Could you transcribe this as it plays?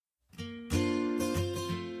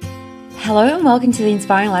Hello and welcome to the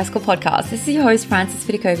Inspiring Life School podcast. This is your host, Frances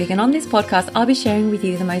Vidakovic, and on this podcast, I'll be sharing with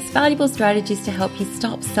you the most valuable strategies to help you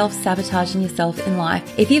stop self-sabotaging yourself in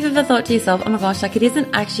life. If you've ever thought to yourself, oh my gosh, it isn't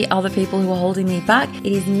actually other people who are holding me back,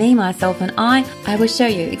 it is me, myself, and I will show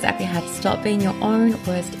you exactly how to stop being your own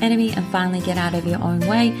worst enemy and finally get out of your own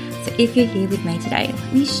way. So if you're here with me today,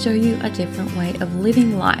 let me show you a different way of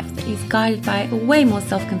living life that is guided by way more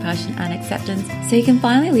self-compassion and acceptance, so you can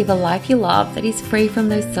finally live a life you love that is free from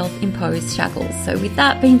those self-imposed shackles. So with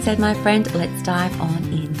that being said, my friend, let's dive on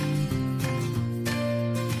in.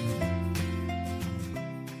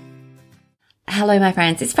 Hello, my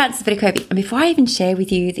friends. It's Frances Vidakovic. And before I even share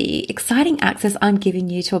with you the exciting access I'm giving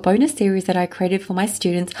you to a bonus series that I created for my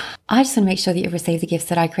students, I just want to make sure that you receive the gifts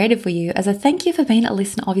that I created for you as a thank you for being a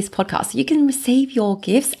listener of this podcast. So you can receive your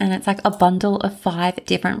gifts, and it's like a bundle of 5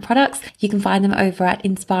 different products. You can find them over at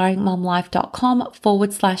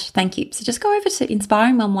inspiringmomlife.com/thank you. So just go over to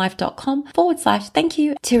inspiringmomlife.com/thank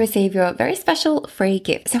you to receive your very special free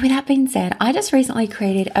gift. So with that being said, I just recently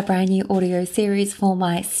created a brand new audio series for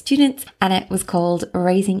my students, and it was called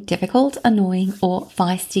Raising Difficult, Annoying, or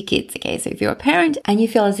Feisty Kids. Okay, so if you're a parent and you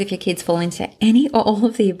feel as if your kids fall into any or all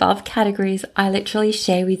of the above categories, I literally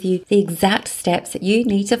share with you the exact steps that you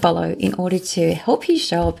need to follow in order to help you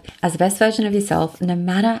show up as the best version of yourself, no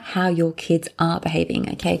matter how your kids are behaving.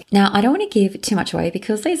 Okay, now I don't want to give too much away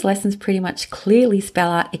because these lessons pretty much clearly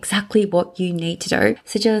spell out exactly what you need to do.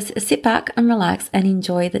 So just sit back and relax and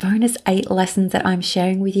enjoy the bonus 8 lessons that I'm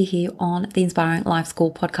sharing with you here on the Inspiring Life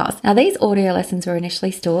School podcast. Now, these audio lessons were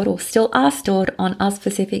initially stored, or still are stored, on a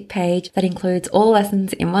specific page that includes all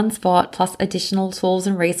lessons in one spot, plus additional tools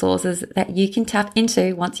and resources that you can tap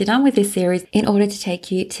into once you're done with this series in order to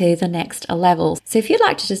take you to the next level. So if you'd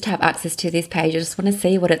like to just have access to this page, I just want to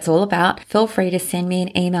see what it's all about, feel free to send me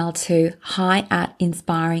an email to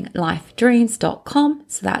hi@inspiringlifedreams.com.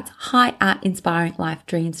 So that's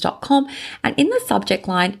hi@inspiringlifedreams.com. And in the subject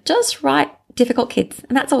line, just write difficult kids,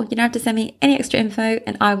 and that's all. You don't have to send me any extra info,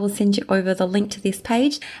 and I will send you over the link to this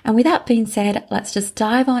page. And with that being said, let's just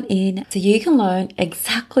dive on in so you can learn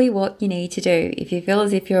exactly what you need to do if you feel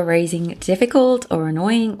as if you're raising difficult or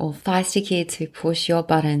annoying or feisty kids who push your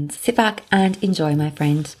buttons. Sit back and enjoy, my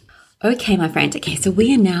friend. Okay, my friend. Okay, so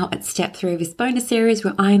we are now at step 3 of this bonus series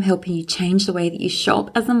where I am helping you change the way that you show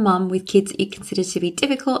up as a mum with kids that you consider to be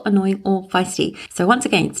difficult, annoying, or feisty. So once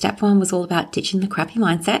again, step 1 was all about ditching the crappy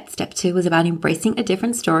mindset. Step 2 was about embracing a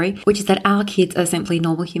different story, which is that our kids are simply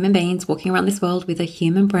normal human beings walking around this world with a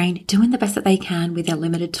human brain, doing the best that they can with their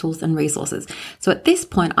limited tools and resources. So at this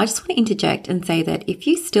point, I just want to interject and say that if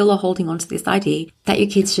you still are holding on to this idea that your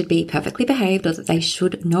kids should be perfectly behaved or that they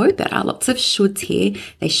should know better, lots of shoulds here,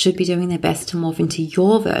 they should be doing their best to morph into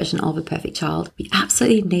your version of a perfect child, we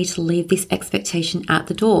absolutely need to leave this expectation at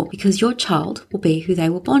the door, because your child will be who they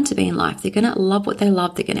were born to be in life. They're going to love what they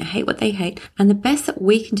love, they're going to hate what they hate, and the best that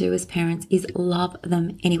we can do as parents is love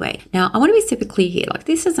them anyway. Now, I want to be super clear here. Like,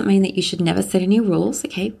 this doesn't mean that you should never set any rules,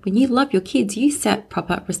 okay? When you love your kids, you set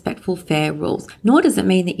proper, respectful, fair rules. Nor does it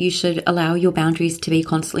mean that you should allow your boundaries to be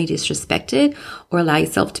constantly disrespected or allow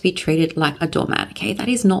yourself to be treated like a doormat, okay? That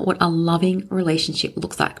is not what a loving relationship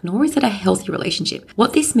looks like, nor is it a healthy relationship.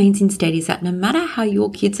 What this means instead is that no matter how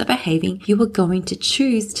your kids are behaving, you are going to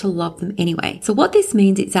choose to love them anyway. So what this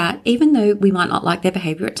means is that even though we might not like their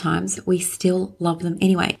behavior at times, we still love them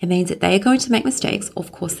anyway. It means that they are going to make mistakes,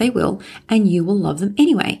 of course they will, and you will love them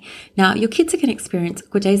anyway. Now, your kids are going to experience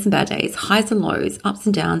good days and bad days, highs and lows, ups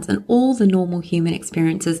and downs, and all the normal human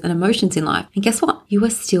experiences and emotions in life. And guess what? You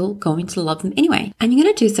are still going to love them anyway. And you're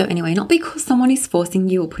going to do so anyway, not because someone is forcing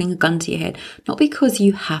you or putting a gun to your head, not because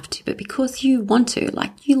you have to, but because you want to.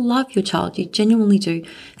 Like, you love your child, you genuinely do.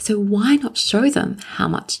 So why not show them how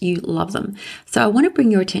much you love them? So I want to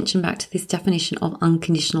bring your attention back to this definition of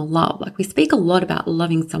unconditional love. Like, we speak a lot about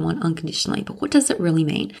loving someone unconditionally, but what does it really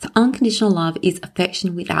mean? So unconditional love is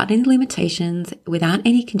affection without any limitations, without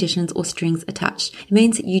any conditions or strings attached. It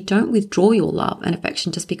means that you don't withdraw your love and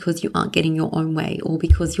affection just because you aren't getting your own way or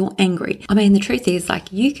because you're angry. I mean, the truth is,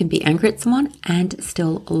 like, you can be angry at someone and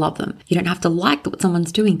still love them. You don't have to like what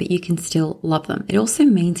someone's doing, but you can still love them. It also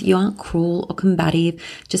means you aren't cruel or combative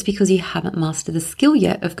just because you haven't mastered the skill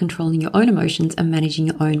yet of controlling your own emotions and managing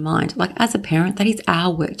your own mind. Like, as a parent, that is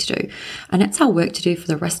our work to do. And it's our work to do for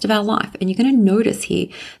the rest of our life. And you're going to notice here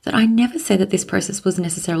that I never said that this process was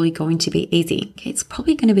necessarily going to be easy. Okay, it's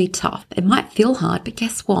probably going to be tough. It might feel hard, but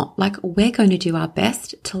guess what? Like, we're going to do our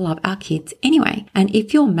best to love our kids anyway. And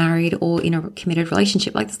if you're married or in a committed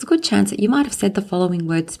relationship, like, there's a good chance that you might have said the following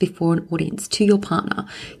words before an audience to your partner.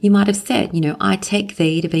 You might have said, I take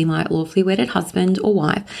thee to be my lawfully wedded husband or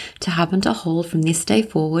wife, to happen to hold from this day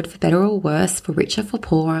forward, for better or worse, for richer, for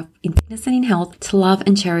poorer, in sickness and in health, to love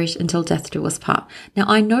and cherish until death do us part. Now,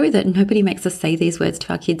 I know that nobody makes us say these words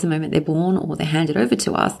to our kids the moment they're born or they're handed over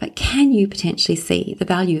to us, but can you potentially see the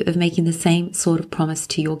value of making the same sort of promise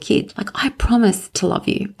to your kids? Like, I promise to love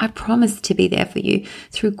you. I promise to be there for you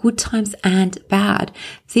through good times and bad.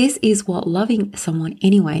 This is what loving someone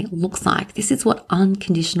anyway looks like. This is what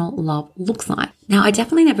unconditional love looks like. Now, I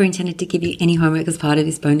definitely never intended to give you any homework as part of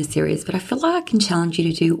this bonus series, but I feel like I can challenge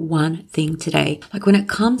you to do one thing today. Like, when it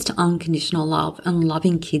comes to unconditional love and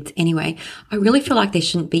loving kids anyway, I really feel like there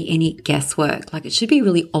shouldn't be any guesswork. Like, it should be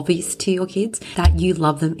really obvious to your kids that you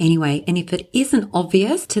love them anyway. And if it isn't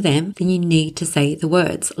obvious to them, then you need to say the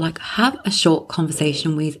words. Like, have a short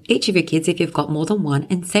conversation with each of your kids if you've got more than one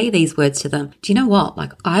and say these words to them. Do you know what?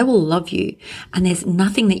 Like, I will love you, and there's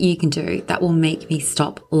nothing that you can do that will make me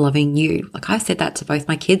stop loving you. Like, I've said that to both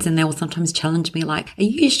my kids, and they will sometimes challenge me like, are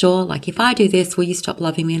you sure? Like, if I do this, will you stop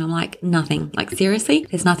loving me? And I'm like, nothing. Like, seriously,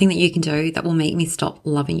 there's nothing that you can do that will make me stop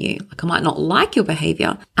loving you. Like, I might not like your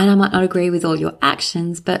behavior and I might not agree with all your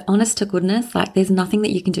actions, but honest to goodness, like, there's nothing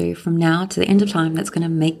that you can do from now to the end of time that's going to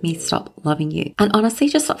make me stop loving you. And honestly,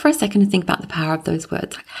 just stop for a second and think about the power of those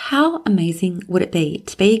words. Like, how amazing would it be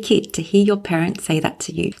to be a kid, to hear your parents say that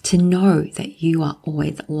to you, to know that you are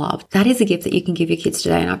always loved? That is a gift that you can give your kids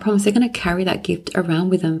today. And I promise they're going to carry that gift around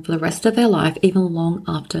with them for the rest of their life, even long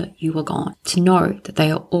after you are gone, to know that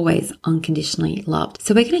they are always unconditionally loved.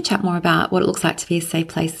 So we're going to chat more about what it looks like to be a safe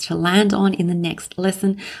place to land on in the next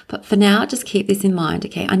lesson. But for now, just keep this in mind,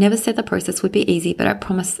 okay? I never said the process would be easy, but I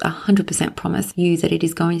promise, 100% promise you that it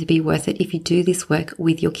is going to be worth it if you do this work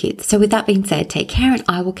with your kids. So with that being said, take care, and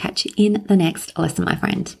I will catch you in the next lesson, my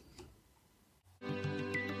friend.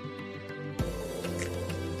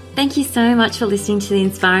 Thank you so much for listening to the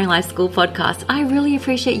Inspiring Life School podcast. I really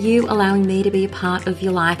appreciate you allowing me to be a part of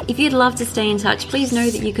your life. If you'd love to stay in touch, please know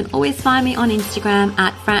that you can always find me on Instagram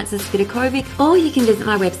at Frances Vidakovic, or you can visit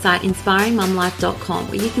my website, inspiringmumlife.com,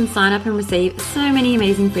 where you can sign up and receive so many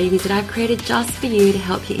amazing freebies that I've created just for you to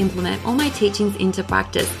help you implement all my teachings into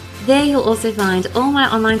practice. There you'll also find all my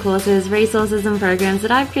online courses, resources and programs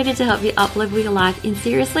that I've created to help you uplevel your life in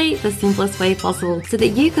seriously the simplest way possible, so that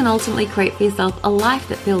you can ultimately create for yourself a life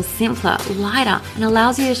that feels simpler, lighter, and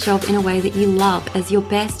allows you to show up in a way that you love as your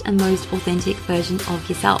best and most authentic version of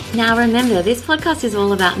yourself. Now remember, this podcast is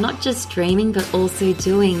all about not just dreaming but also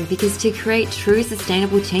doing, because to create true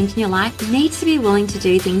sustainable change in your life, you need to be willing to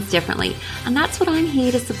do things differently. And that's what I'm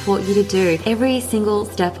here to support you to do every single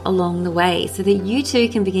step along the way, so that you too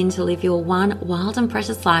can begin to live your one wild and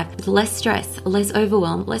precious life with less stress, less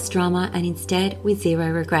overwhelm, less drama, and instead with zero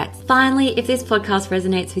regrets. Finally, if this podcast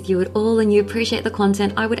resonates with you at all and you appreciate the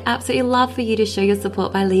content, I would absolutely love for you to show your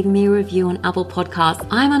support by leaving me a review on Apple Podcasts.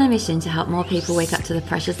 I'm on a mission to help more people wake up to the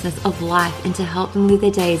preciousness of life and to help them live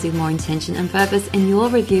their days with more intention and purpose, and your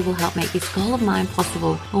review will help make this goal of mine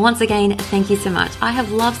possible. Well, once again, thank you so much. I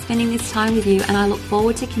have loved spending this time with you, and I look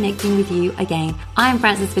forward to connecting with you again. I'm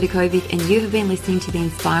Frances Vidakovic, and you have been listening to the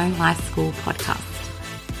Inspiring Life School podcast.